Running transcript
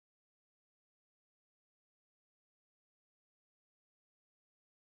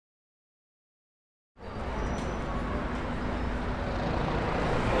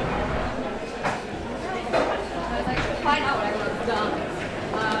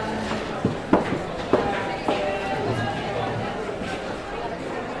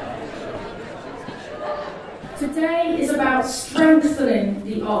strengthening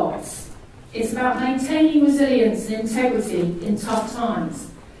the arts. It's about maintaining resilience and integrity in tough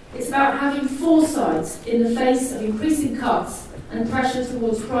times. It's about having foresight in the face of increasing cuts and pressure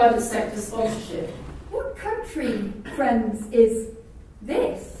towards private sector sponsorship. What country, friends, is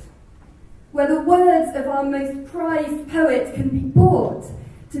this? Where the words of our most prized poet can be bought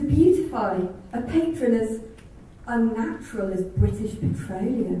to beautify a patron as unnatural as British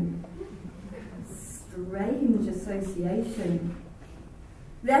Petroleum. Strange association.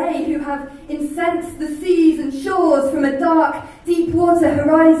 They who have incensed the seas and shores from a dark, deep water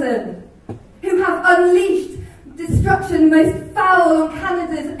horizon, who have unleashed destruction most foul on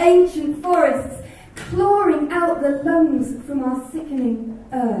Canada's ancient forests, clawing out the lungs from our sickening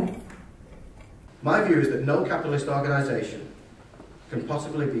earth. My view is that no capitalist organisation can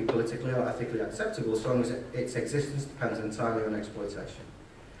possibly be politically or ethically acceptable as long as its existence depends entirely on exploitation.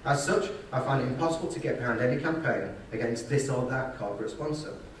 As such, I find it impossible to get behind any campaign against this or that corporate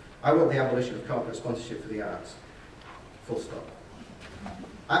sponsor. I want the abolition of corporate sponsorship for the arts. Full stop.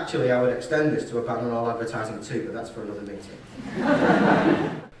 Actually, I would extend this to a ban on all advertising too, but that's for another meeting.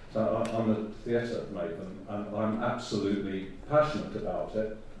 So I'm a theatre maven, and I'm absolutely passionate about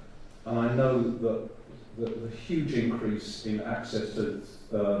it. And I know that the huge increase in access to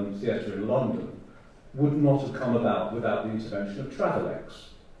theatre in London would not have come about without the intervention of Travelex.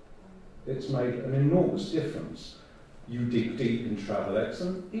 It's made an enormous difference. You dig deep in Travelex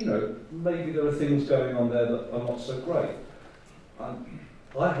and, you know, maybe there are things going on there that are not so great. I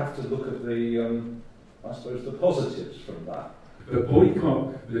have to look at the, I suppose, the positives from that. The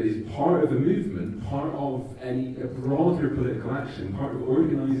boycott is part of a movement, part of a broader political action, part of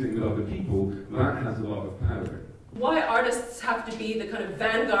organising with other people, that has a lot of power. Why artists have to be the kind of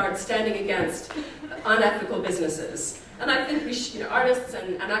vanguard standing against unethical businesses. And I think we should, artists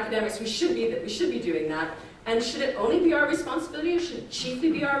and academics, we should be doing that. And should it only be our responsibility, or should it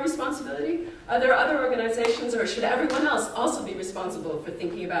chiefly be our responsibility? Are there other organizations, or should everyone else also be responsible for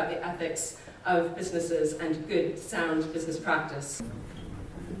thinking about the ethics of businesses and good, sound business practice?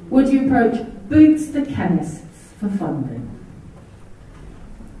 Would you approach Boots the chemists for funding?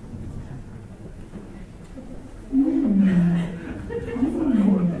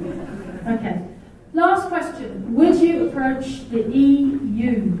 Okay. Last question. Would you approach the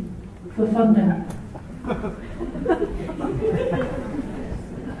EU for funding?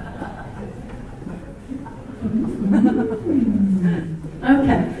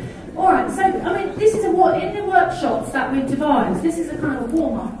 Okay. All right. So, I mean, this is in the workshops that we've devised. This is a kind of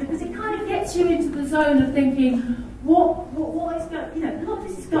warm-up because it kind of gets you into the zone of thinking, what is gut? A lot of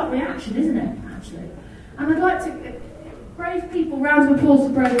this is gut reaction, isn't it? Actually, and I'd like to brave people. Round of applause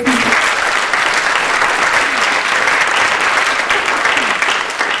for brave people.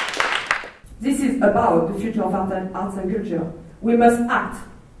 This is about the future of arts and culture. We must act.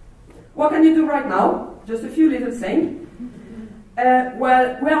 What can you do right now? Just a few little things.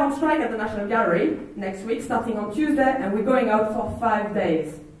 Well, we're on strike at the National Gallery next week, starting on Tuesday, and we're going out for 5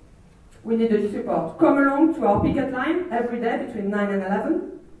 days. We need your support. Come along to our picket line every day between 9 and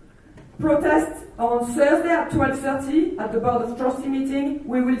 11. Protest on Thursday at 12:30 at the Board of Trustee meeting.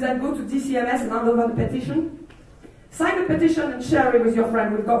 We will then go to DCMS and hand over the petition. Sign the petition and share it with your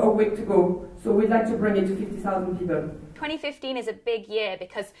friend. We've got a week to go, so we'd like to bring it to 50,000 people. 2015 is a big year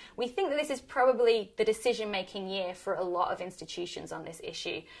because we think that this is probably the decision-making year for a lot of institutions on this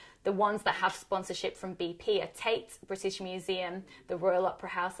issue. The ones that have sponsorship from BP are Tate, British Museum, the Royal Opera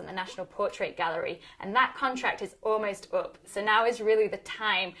House and the National Portrait Gallery, and that contract is almost up. So now is really the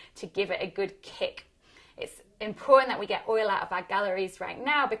time to give it a good kick. It's important that we get oil out of our galleries right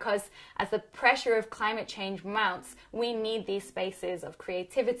now because as the pressure of climate change mounts, we need these spaces of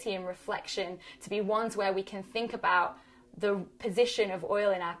creativity and reflection to be ones where we can think about the position of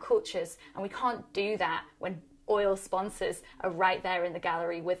oil in our cultures, and we can't do that when oil sponsors are right there in the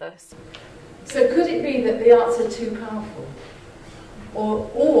gallery with us. So could it be that the arts are too powerful?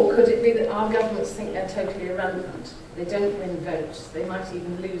 Or could it be that our governments think they're totally irrelevant? They don't win votes, they might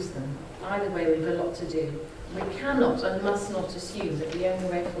even lose them. Either way, we've a lot to do. We cannot and must not assume that the only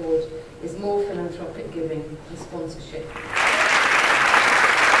way forward is more philanthropic giving and sponsorship.